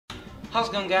How's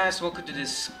it going, guys? Welcome to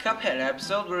this Cuphead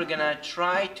episode. We're gonna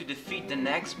try to defeat the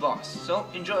next boss, so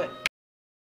enjoy!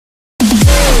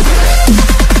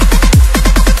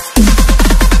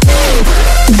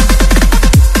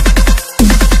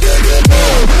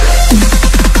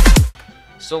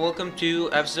 So welcome to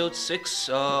episode 6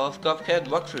 of Cuphead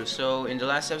walkthrough. So in the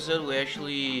last episode we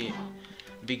actually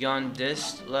begun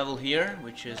this level here,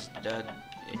 which is that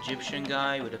Egyptian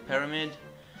guy with a pyramid,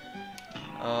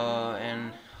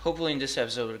 and hopefully in this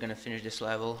episode we're gonna finish this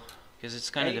level because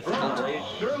it's kind of difficult. Okay,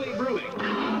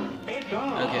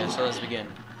 so let's begin.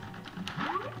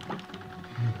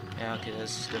 Yeah, okay,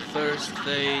 that's the first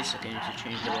phase. Okay, I need to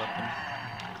change the weapon.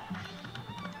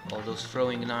 All those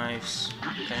throwing knives,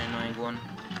 kind of annoying one.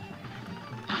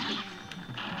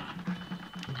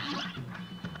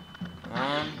 Come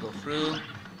on, go through.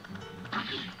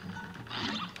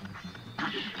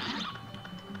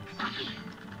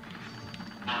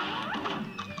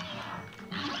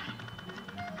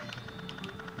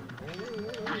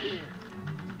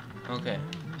 Okay,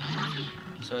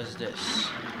 so it's this.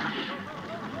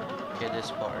 Okay,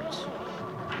 this part.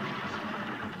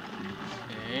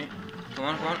 Okay, come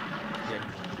on, come on. Good.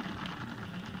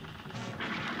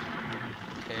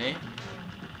 Okay.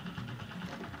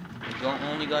 We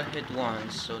only got hit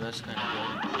once, so that's kind of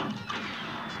good.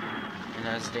 And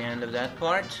that's the end of that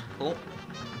part. Cool.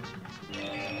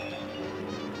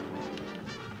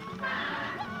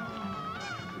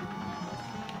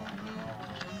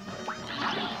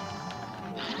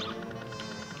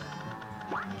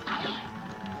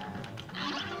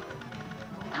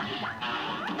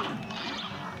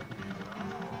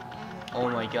 Oh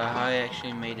my god, I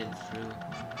actually made it through.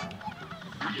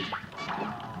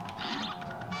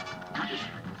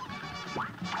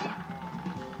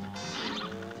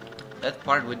 That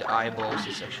part with the eyeballs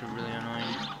is actually really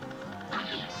annoying.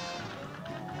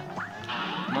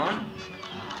 Come on,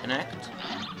 connect.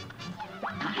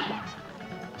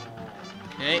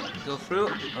 Okay, go through.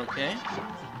 Okay.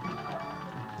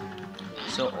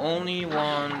 So only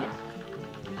one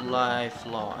life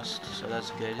lost, so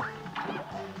that's good.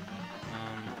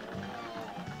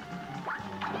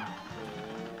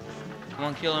 Come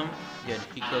on, kill him. Good,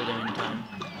 he killed him in time.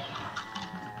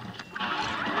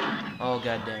 Oh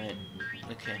god damn it.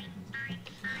 Okay.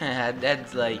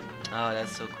 That's like, oh,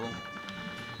 that's so cool.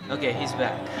 Okay, he's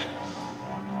back.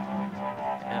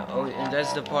 Yeah, oh, and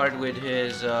that's the part with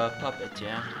his puppet,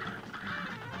 yeah.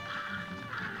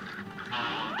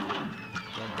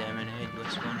 God damn it, I hate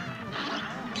this one.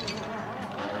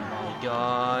 Oh my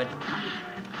god.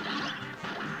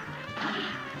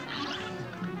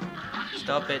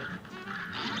 Stop it.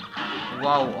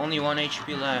 Wow, only 1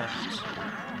 HP left.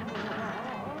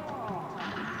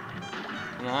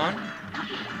 Come on.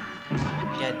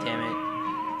 God damn it.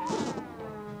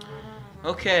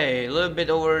 Okay, a little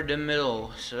bit over the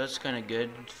middle, so that's kind of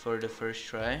good for the first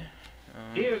try.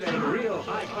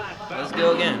 Let's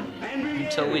go again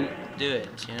until we do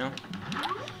it, you know.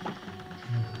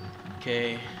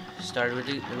 Okay, start with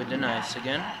the knives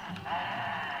again.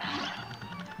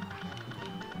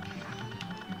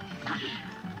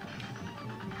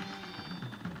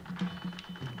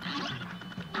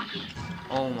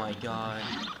 Oh my god,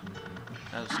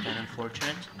 that was kind of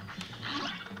unfortunate.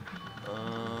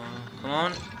 Come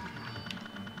on.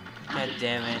 God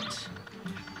damn it.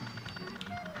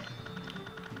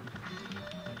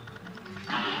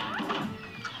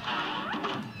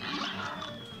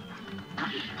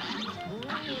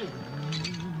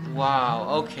 Wow,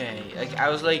 okay. Like, I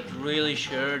was like really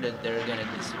sure that they're gonna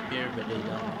disappear, but they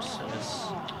don't, so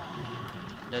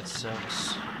that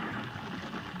sucks.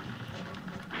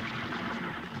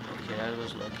 Okay, that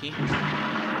was lucky.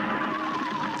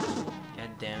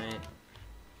 God damn it.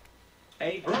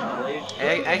 I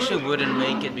actually wouldn't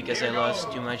make it because I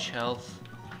lost too much health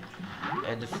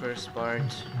at the first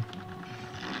part.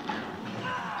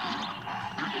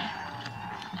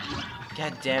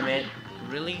 God damn it.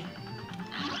 Really?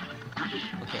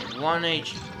 Okay, 1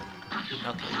 HP.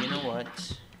 Okay, you know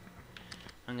what?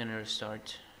 I'm gonna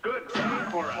restart. Good save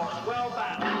for us. Well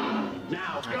done.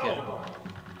 Now go. Okay.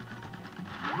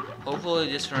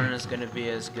 Hopefully this run is gonna be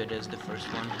as good as the first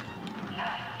one.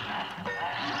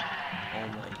 Oh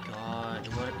my god,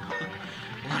 what?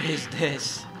 What is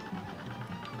this?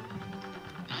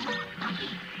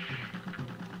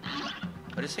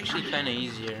 But it's actually kind of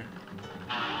easier.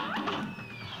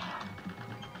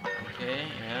 Okay,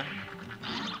 yeah.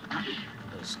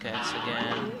 Those cats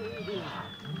again.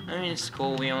 I mean, it's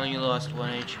cool, we only lost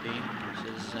 1 HP,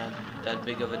 so it's not that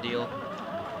big of a deal.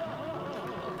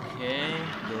 Okay,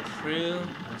 go through.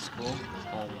 That's cool.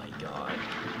 Oh my god.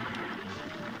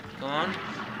 Come on.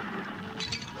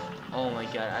 Oh my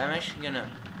god, I'm actually gonna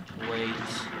wait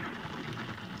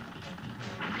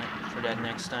for that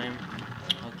next time.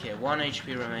 Okay, 1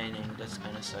 HP remaining. That's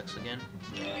kinda sucks again.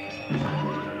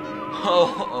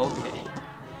 Oh, okay.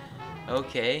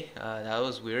 Okay, that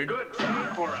was weird. Good team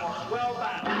for us. Well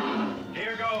done.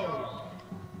 Here goes.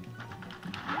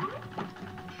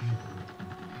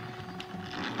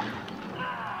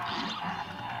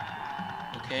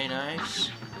 Okay, nice.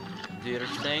 Do your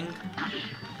thing.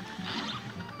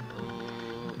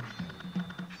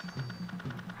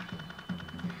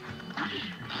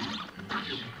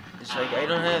 It's like I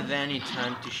don't have any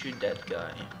time to shoot that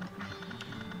guy.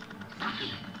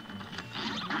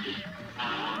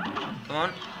 Come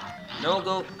on. No,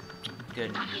 go.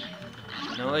 Good.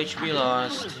 No HP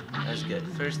lost. That's good.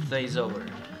 First phase over.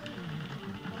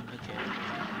 Okay.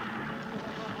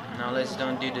 Now let's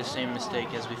don't do the same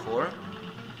mistake as before.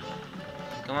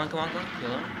 Come on, come on, come on.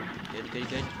 Kill him. Good, good,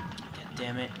 good. God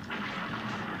damn it.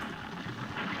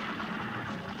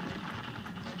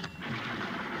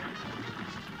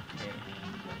 Okay.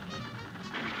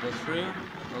 Go through.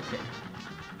 Okay.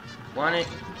 Want it.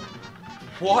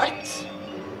 What?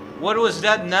 What was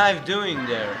that knife doing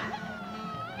there?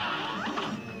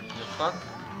 The fuck?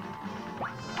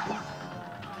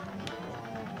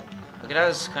 Okay, that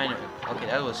was kind of... Okay,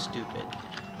 that was stupid.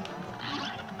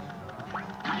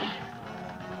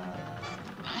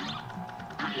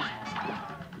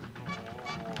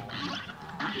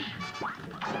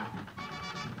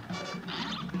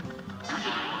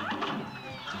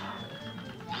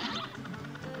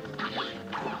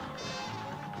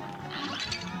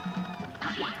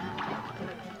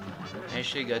 I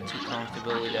actually got too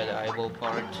comfortable with that eyeball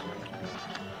part.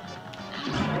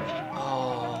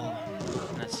 Oh,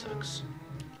 that sucks.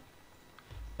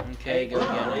 Okay, go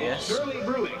again, I guess. Surely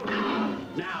brewing.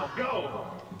 Now go.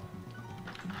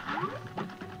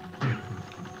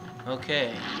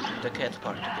 Okay, the cat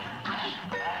part again.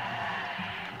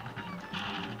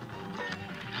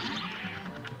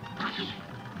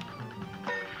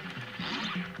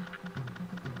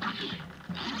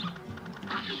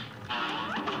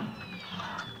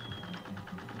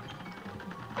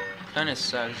 Kinda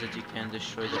sucks that you can't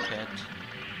destroy the cat.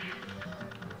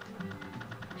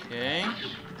 Okay.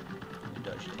 We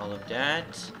dodged all of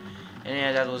that. And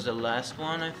yeah, that was the last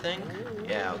one, I think.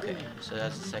 Yeah, okay. So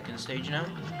that's the second stage now.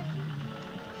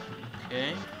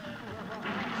 Okay.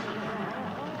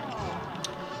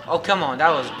 Oh, come on,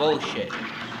 that was bullshit.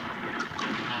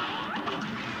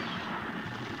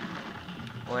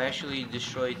 Oh, I actually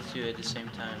destroyed two at the same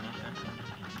time. Okay.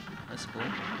 That's cool.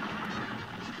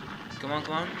 Come on,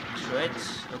 come on. Destroy it.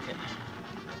 Okay.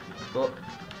 Well,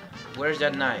 where's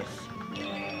that knife?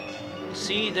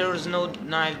 See, there was no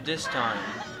knife this time.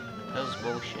 That was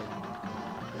bullshit.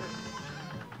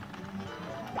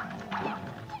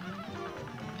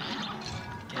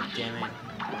 God damn it.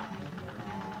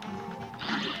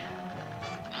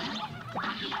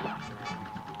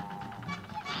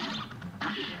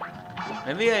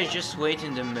 Maybe I just wait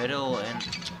in the middle and...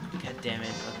 God damn it.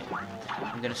 Okay.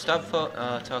 I'm gonna stop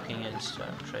talking and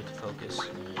try to focus.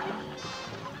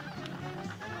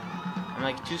 I'm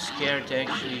like too scared to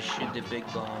actually shoot the big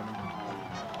bomb.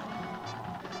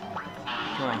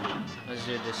 Come on, let's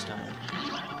do it this time.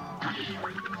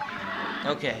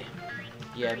 Okay.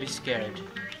 Yeah, be scared.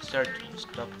 Stop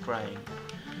crying.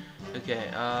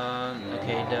 Okay,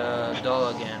 okay, the doll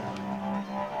again.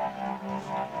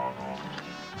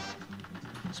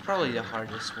 It's probably the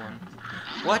hardest one.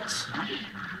 What?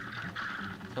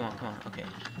 Come on, come on, okay.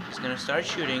 He's gonna start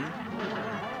shooting.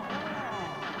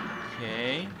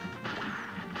 Okay.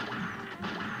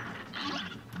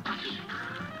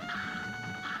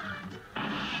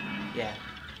 Yeah.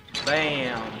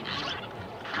 Bam!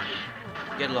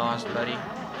 Get lost, buddy.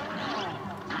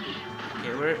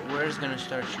 Okay, where's gonna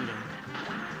start shooting?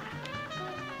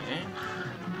 Okay.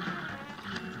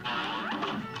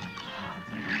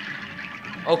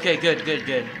 Okay, good, good,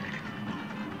 good.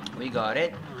 We got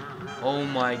it. Oh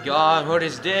my god, what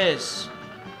is this?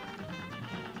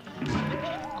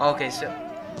 Okay, so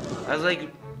I was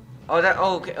like, oh that,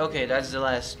 oh, okay, that's the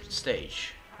last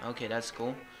stage. Okay, that's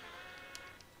cool.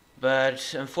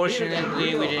 But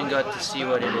unfortunately, we didn't got to see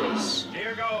what it is.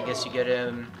 I guess you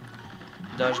gotta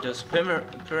dodge those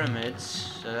pyramids,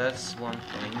 so that's one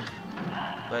thing.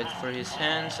 But for his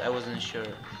hands, I wasn't sure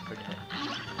for that.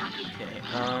 Okay,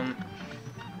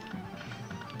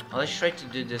 let's try to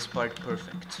do this part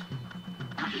perfect.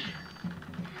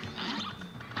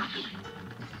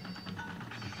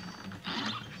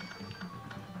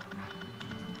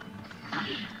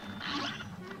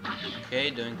 Okay,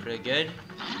 doing pretty good.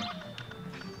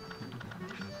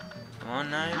 Come on,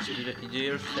 knives, do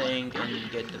your thing and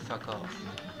get the fuck off.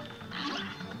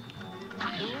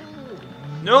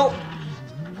 No!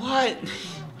 What?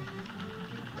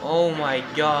 Oh my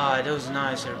god, those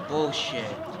knives are bullshit.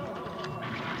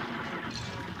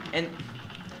 And...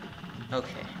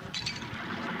 okay.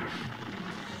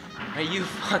 Are you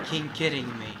fucking kidding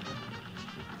me?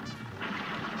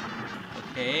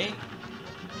 Okay.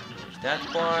 There's that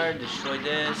part, destroy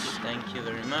this, thank you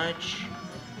very much.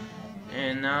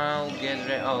 And now get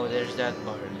ready. Oh, there's that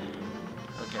part.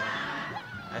 Okay.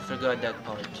 I forgot that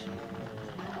part.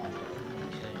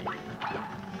 Okay.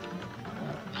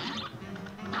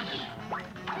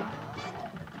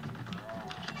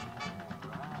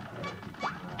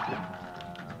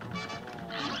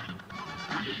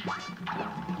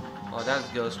 Oh,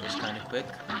 that ghost was kind of quick.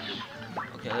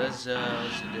 Okay, let's do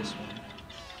this one.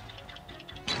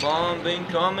 Bomb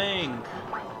incoming!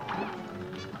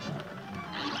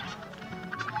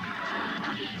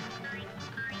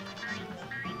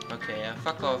 Okay,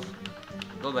 fuck off.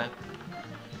 Go back.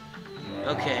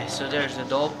 Okay, so there's the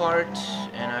doll part,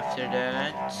 and after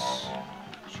that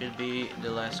should be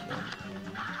the last one.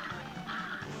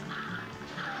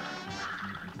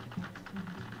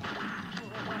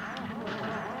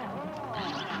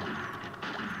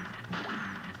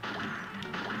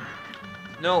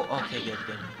 No, okay, good.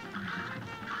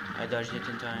 I dodged it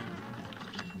in time.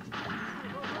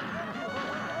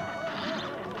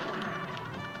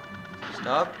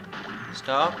 Stop.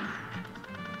 God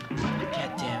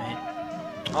damn it.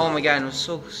 Oh my god, it was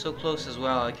so close as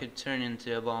well. I could turn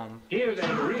into a bomb. Here's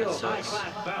a real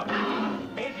high-class bout.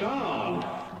 It's on.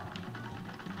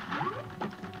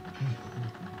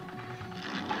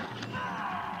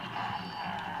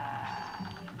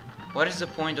 What is the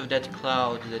point of that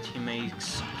cloud that he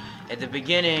makes at the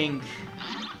beginning?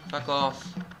 Fuck off.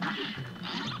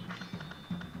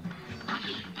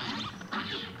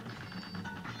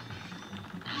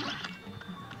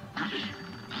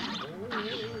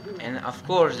 And of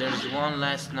course there's one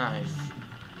last knife.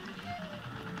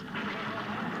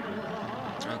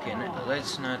 Okay,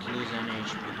 let's not lose any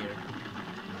HP here.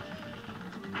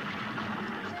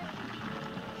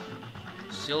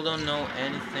 Still don't know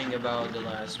anything about the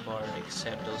last part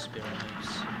except those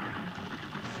pyramids.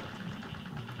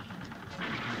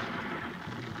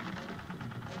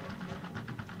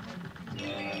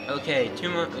 Okay, 2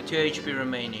 HP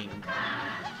remaining.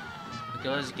 Okay,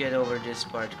 let's get over this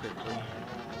part quickly.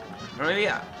 Or maybe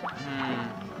okay,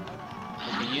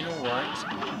 you know what?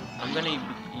 I'm gonna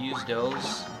use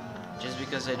those just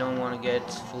because I don't want to get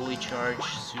fully charged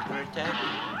super attack.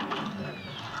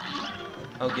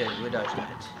 Oh good, we dodged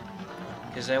that.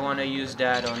 Because I want to use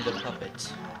that on the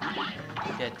puppet.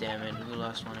 God damn it, we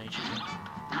lost 1 HP.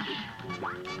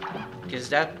 Because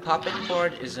that puppet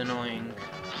part is annoying.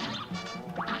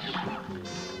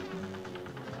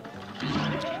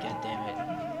 God damn it.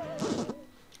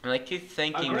 And I keep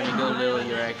thinking when you go little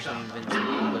you're actually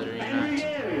invincible, but you're not.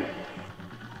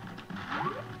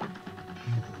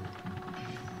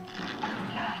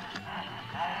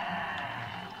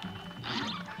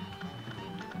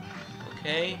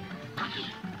 Okay.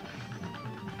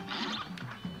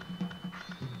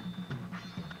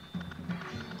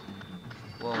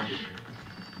 Whoa.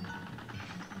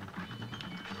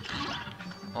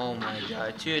 Oh my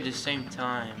god, 2 at the same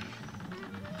time.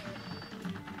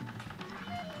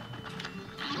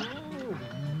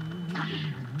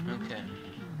 Okay.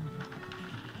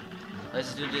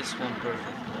 Let's do this one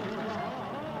perfectly.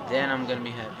 Then I'm gonna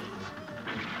be happy.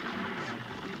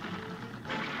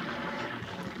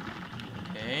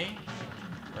 Okay.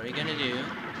 What are you gonna do?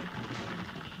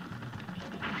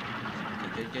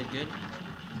 Okay, good.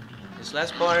 This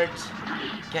last part.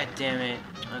 God damn it.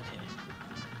 Okay.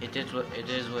 It is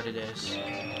what it is.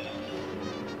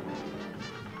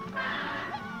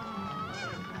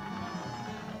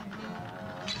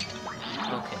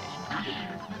 Okay.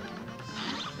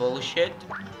 Bullshit.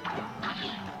 God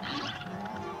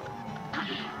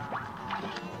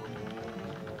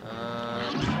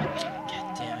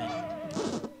damn it.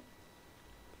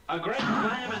 A great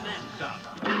slam and then some.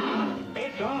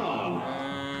 It's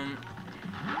on.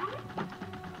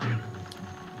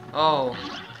 Oh,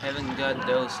 haven't got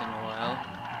those in a while.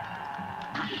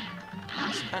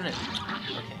 It's kind of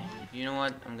okay. You know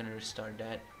what? I'm gonna restart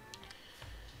that.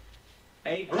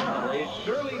 A brawl is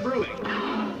surely brewing.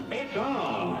 It's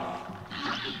on.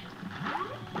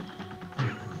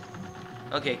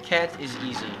 Okay, cat is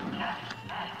easy.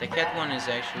 The cat one is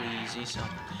actually easy, so.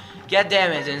 God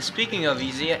damn it! And speaking of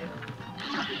easy,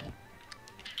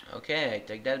 okay, I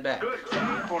take that back. Good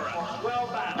save for us. Well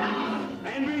battled.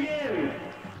 And begin.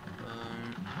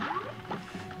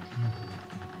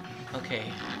 Okay. Okay,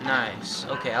 nice.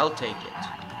 Okay, I'll take it.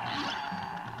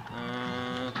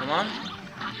 Come on.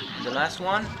 The last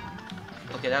one.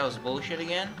 Okay, that was bullshit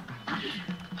again.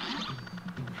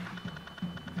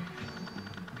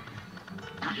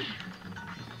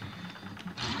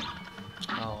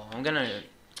 Oh, I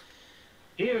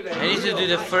need to do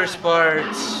the first part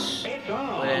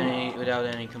without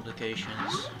any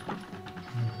complications.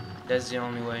 That's the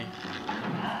only way.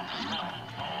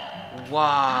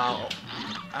 Wow,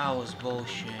 that was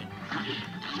bullshit.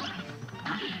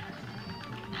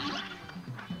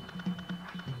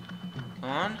 Come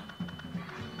on.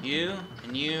 You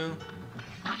and you.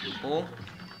 Cool.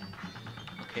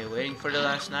 Okay, waiting for the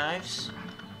last knives.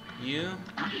 You.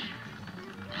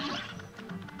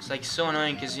 It's like so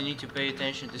annoying because you need to pay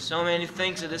attention to so many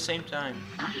things at the same time.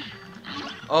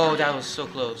 Oh, that was so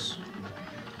close.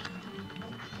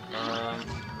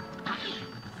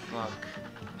 Fuck.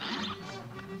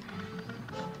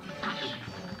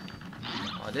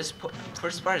 Oh, this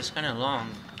first part is kind of long.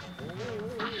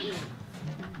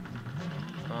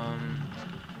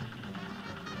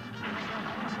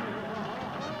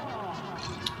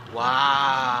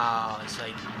 Wow, it's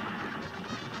like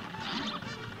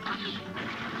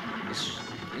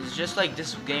it's just like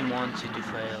this game wants you to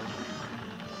fail.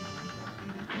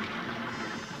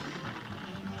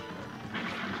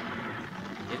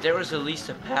 If there was at least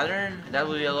a pattern, that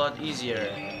would be a lot easier.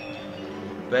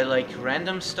 But like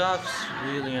random stuff's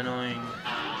really annoying.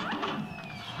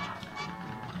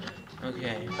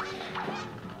 Okay.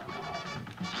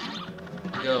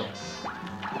 Go.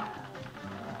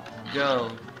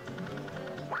 Go.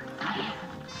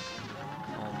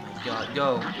 Oh my god,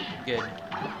 go. Good.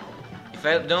 If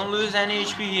I don't lose any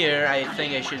HP here, I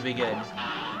think I should be good.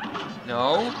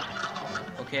 No?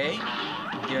 Okay.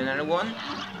 Do another one.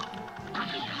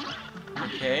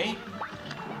 Okay.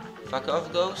 Fuck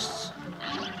off, ghosts.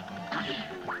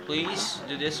 Please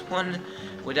do this one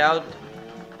without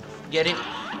getting...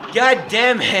 God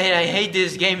damn it, I hate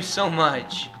this game so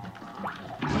much.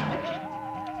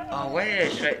 Oh, why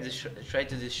did I try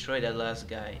to destroy that last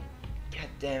guy? God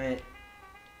damn it.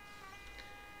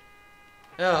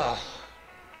 Oh.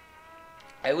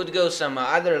 I would go some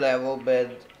other level,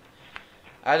 but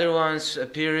other ones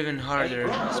appear even harder,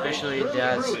 especially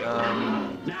that,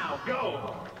 Now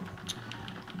go.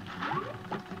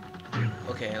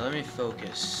 Okay, let me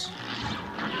focus.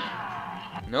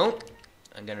 Nope.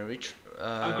 I'm gonna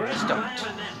restart.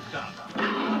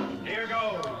 Here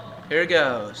goes. Here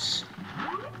goes.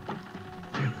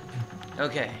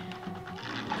 Okay.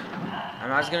 I'm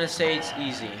not gonna say it's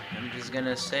easy. I'm just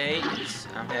gonna say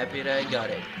I'm happy that I got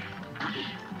it.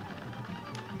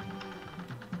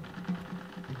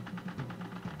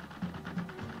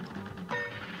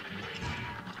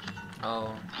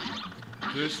 Oh.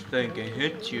 This thing can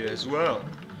hit you as well.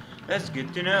 That's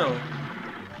good to know.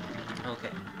 Okay.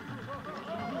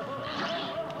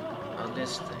 Oh,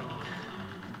 this thing.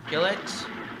 Kill it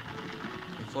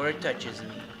before it touches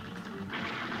me.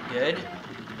 Good.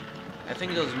 I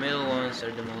think those middle ones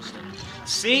are the most.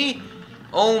 See?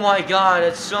 Oh my god,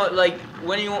 it's so like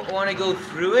when you want to go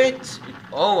through it.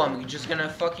 Oh, I'm just gonna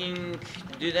fucking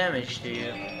do damage to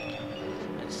you.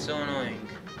 It's so annoying.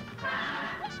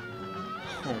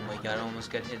 Oh my god, I almost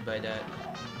got hit by that.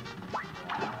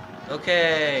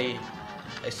 Okay.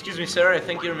 Excuse me, sir, I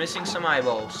think you're missing some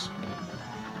eyeballs.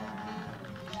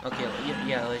 Okay,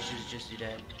 yeah, let's just do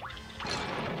that.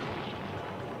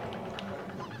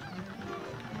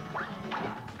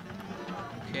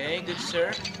 Okay, good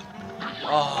sir.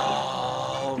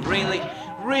 Oh, really?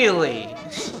 Really?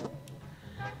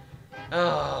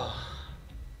 Oh.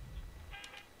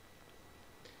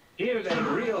 Here's a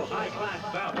real high-class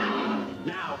bout.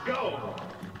 Now go.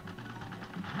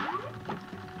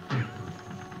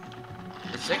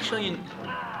 It's actually...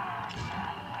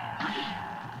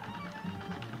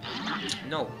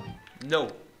 No.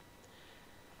 No.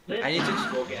 I need to...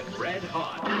 We'll get red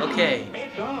hot. Okay.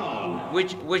 It's on.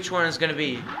 Which one is gonna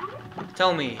be?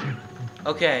 Tell me.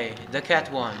 Okay, the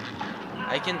cat one.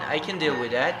 I can deal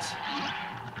with that.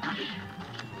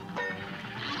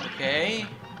 Okay.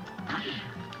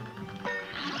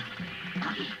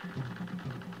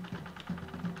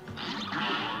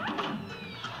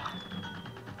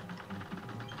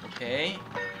 Okay.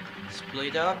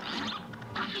 Split up.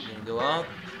 Gonna go up.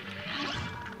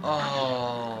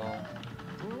 Oh.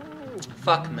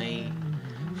 Fuck me.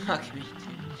 Fuck me,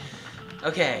 dude.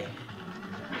 Okay.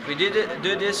 If we do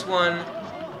this one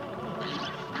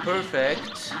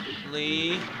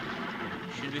perfectly,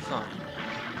 should be fine.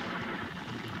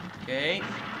 Okay.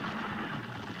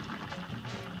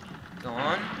 Go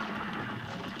on.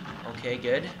 Okay,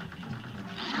 good.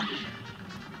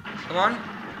 Come on.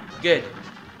 Good.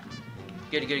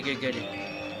 Good, good, good, good.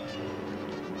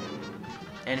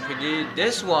 And if we do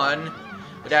this one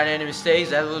without any mistakes,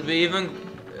 that would be even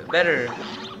better.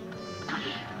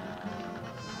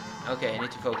 Okay, I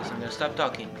need to focus. I'm gonna stop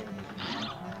talking.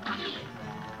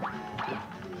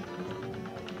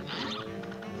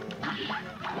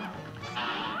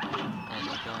 Oh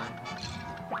my god.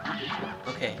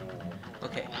 Okay.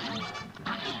 Okay.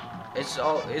 It's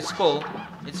cool.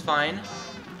 It's fine.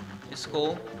 It's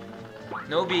cool.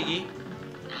 No biggie.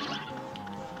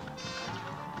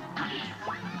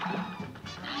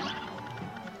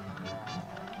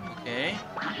 Okay.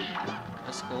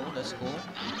 That's cool, that's cool.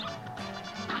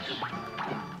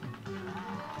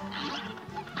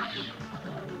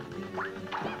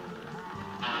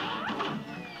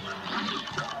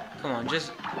 Come on,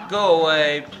 just go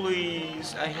away,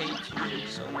 please. I hate you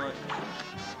so much.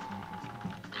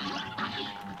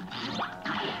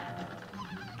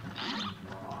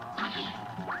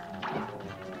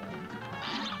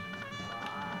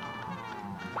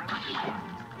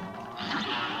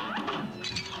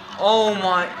 Oh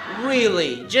my,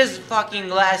 really? Just fucking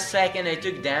last second I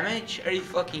took damage? Are you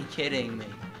fucking kidding me?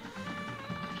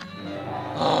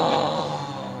 Oh.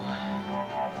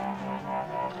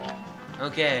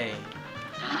 Okay.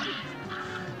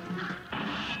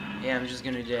 Yeah, I'm just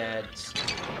gonna do that.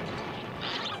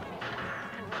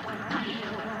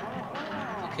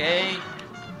 Okay.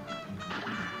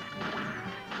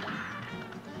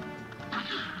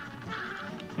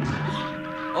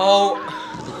 Oh.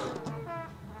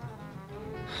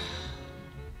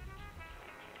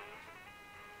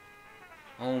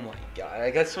 Oh my god, I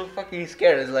got so fucking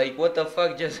scared. It's like, what the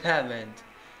fuck just happened?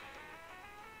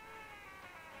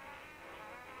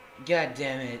 God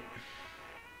damn it.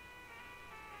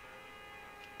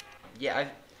 Yeah,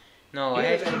 I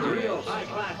have to do it.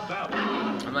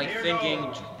 I'm like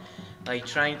thinking, like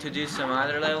trying to do some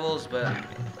other levels, but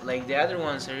like the other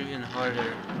ones are even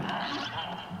harder.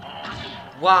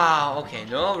 Wow, okay,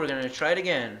 no, we're gonna try it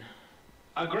again.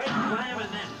 A great slam and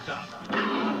then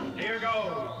some. Here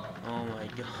goes. Oh my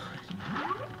god.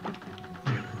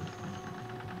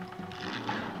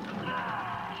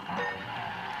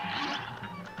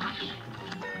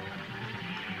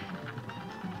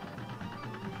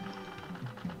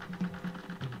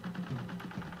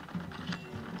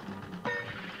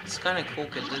 It's kind of cool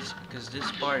because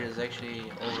this part is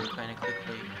actually over kind of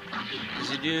quickly.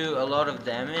 Because you do a lot of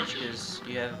damage because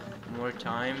you have more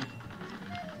time.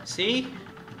 See?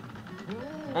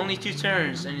 Only 2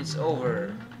 turns and it's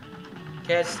over.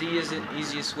 Cat's the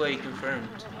easiest way,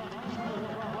 confirmed.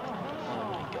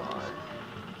 Oh my god.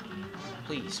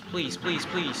 Please, please, please,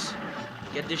 please.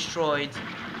 Get destroyed.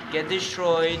 Get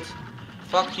destroyed.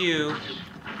 Fuck you.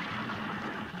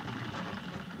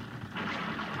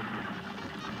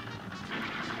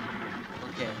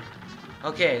 Okay.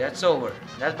 Okay, that's over.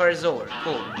 That part is over.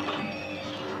 Cool.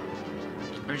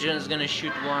 I'm just gonna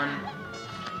shoot one.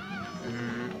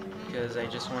 Because I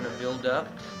just want to build up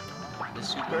the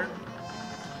super.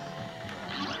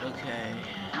 Okay.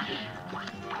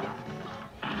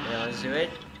 Yeah, let's do it.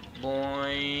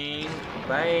 Boing.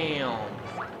 Bam.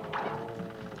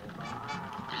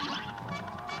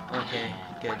 Okay,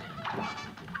 good.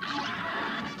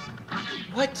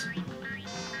 What?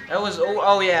 That was...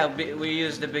 Oh yeah, we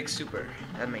used the big super.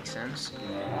 That makes sense.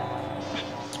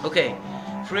 Okay.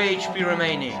 3 HP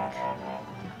remaining.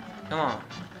 Come on.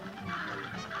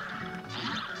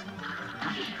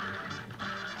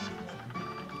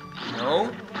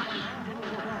 No?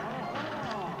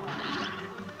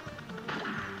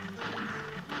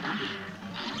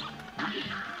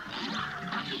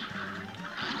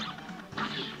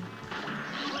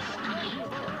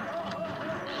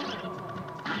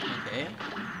 Okay.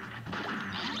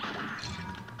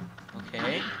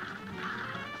 Okay.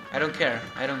 I don't care.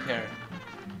 I don't care.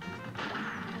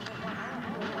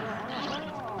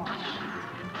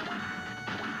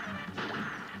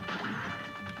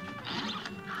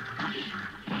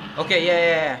 Okay,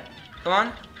 yeah. Come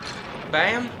on.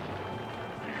 Bam.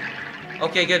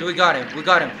 Okay, good. We got him. We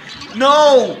got him.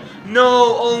 No!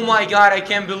 No! Oh my god, I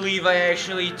can't believe I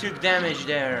actually took damage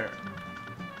there.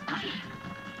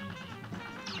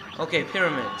 Okay,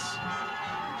 pyramids.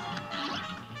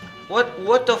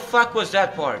 What the fuck was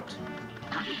that part?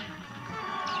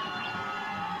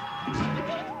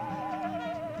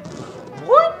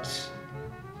 What?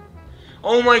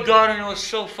 Oh my god, and it was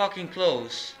so fucking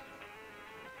close.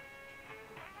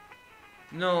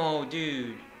 No,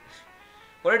 dude.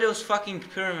 What are those fucking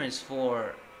pyramids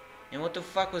for? And what the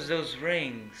fuck was those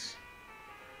rings?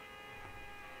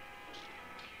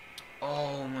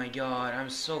 Oh my god, I'm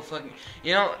so fucking...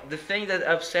 You know, the thing that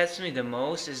upsets me the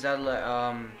most is that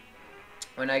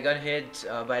when I got hit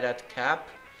by that cap,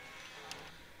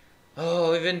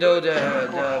 oh, even though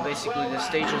the basically the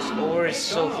stage is over, it's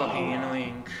so fucking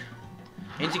annoying.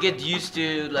 You need to get used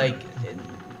to, like,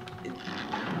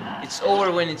 it's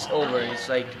over when it's over. It's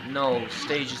like, no,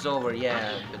 stage is over,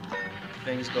 yeah, but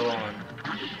things go on.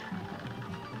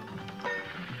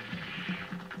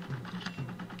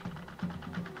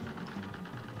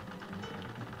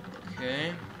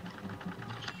 Okay.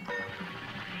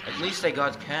 At least I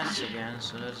got cats again,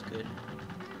 so that's good.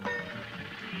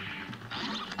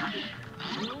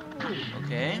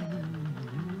 Okay.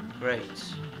 Great.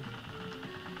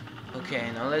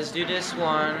 Okay, now let's do this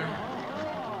one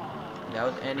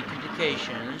without any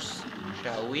complications,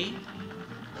 shall we?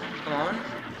 Come on.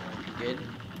 Good.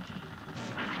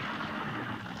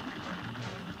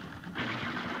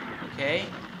 Okay.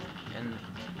 And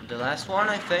the last one,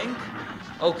 I think.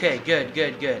 Okay, good,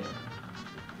 good, good.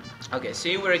 Okay,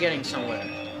 see, we're getting somewhere.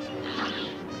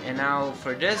 And now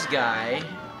for this guy,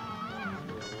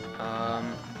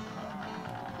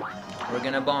 we're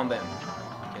gonna bomb him,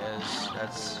 because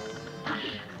that's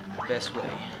the best way.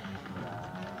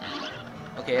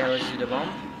 Okay, let's do the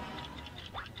bomb.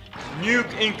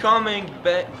 Nuke incoming,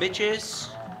 bitches.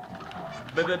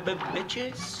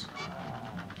 Bitches.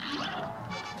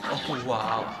 Oh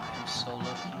wow, I'm so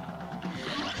lucky.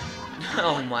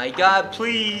 Oh my god,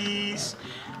 please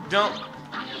don't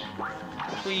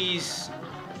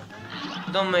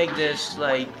make this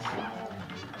like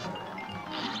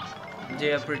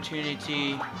the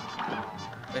opportunity.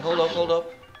 Wait, hold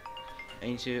up. I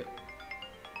need to...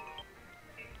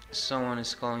 Someone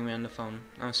is calling me on the phone.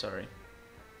 I'm sorry.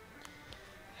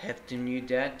 Have to mute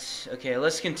that. Okay,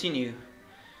 let's continue.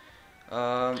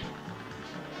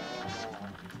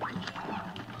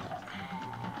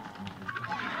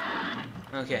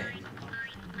 Okay.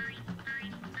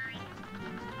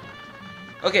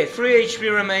 Okay, 3 HP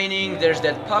remaining, there's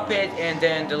that puppet, and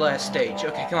then the last stage.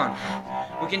 Okay, come on.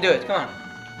 We can do it, come on.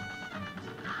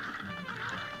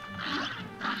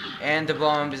 And the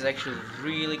bomb is actually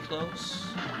really close.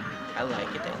 I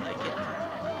like it, I like it.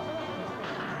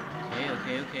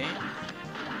 Okay.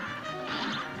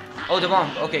 Oh, the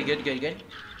bomb. Okay, good.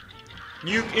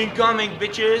 Nuke incoming,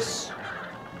 bitches.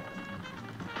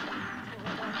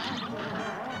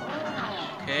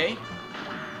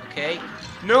 Okay.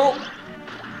 No!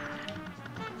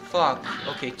 Fuck.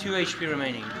 Okay, 2 HP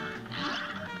remaining.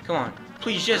 Come on.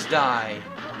 Please just die.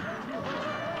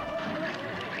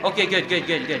 Okay,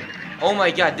 good. Oh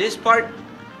my god, this part...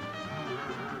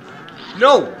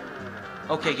 No!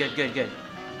 Okay, good.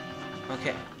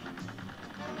 Okay.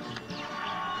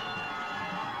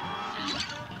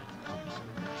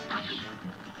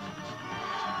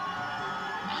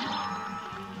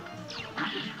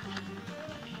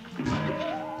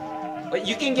 But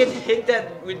you can get hit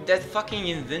with that fucking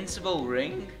invincible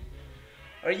ring?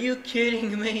 Are you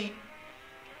kidding me?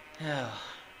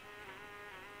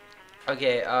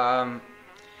 Okay,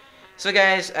 so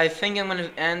guys, I think I'm gonna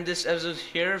end this episode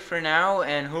here for now,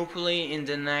 and hopefully in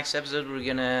the next episode we're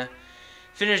gonna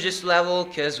finish this level,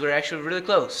 because we're actually really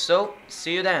close. So,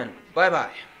 see you then. Bye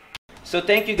bye. So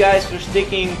thank you guys for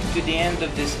sticking to the end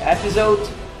of this episode.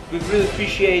 We really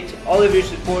appreciate all of your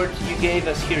support you gave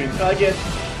us here in Project.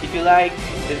 If you like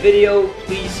the video,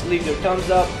 please leave your thumbs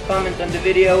up, comment on the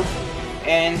video,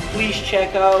 and please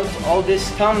check out all these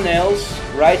thumbnails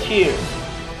right here.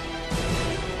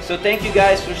 So thank you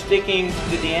guys for sticking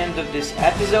to the end of this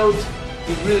episode.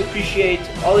 We really appreciate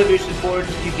all of your support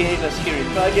you gave us here in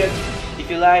Project. If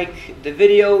you like the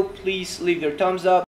video, please leave your thumbs up.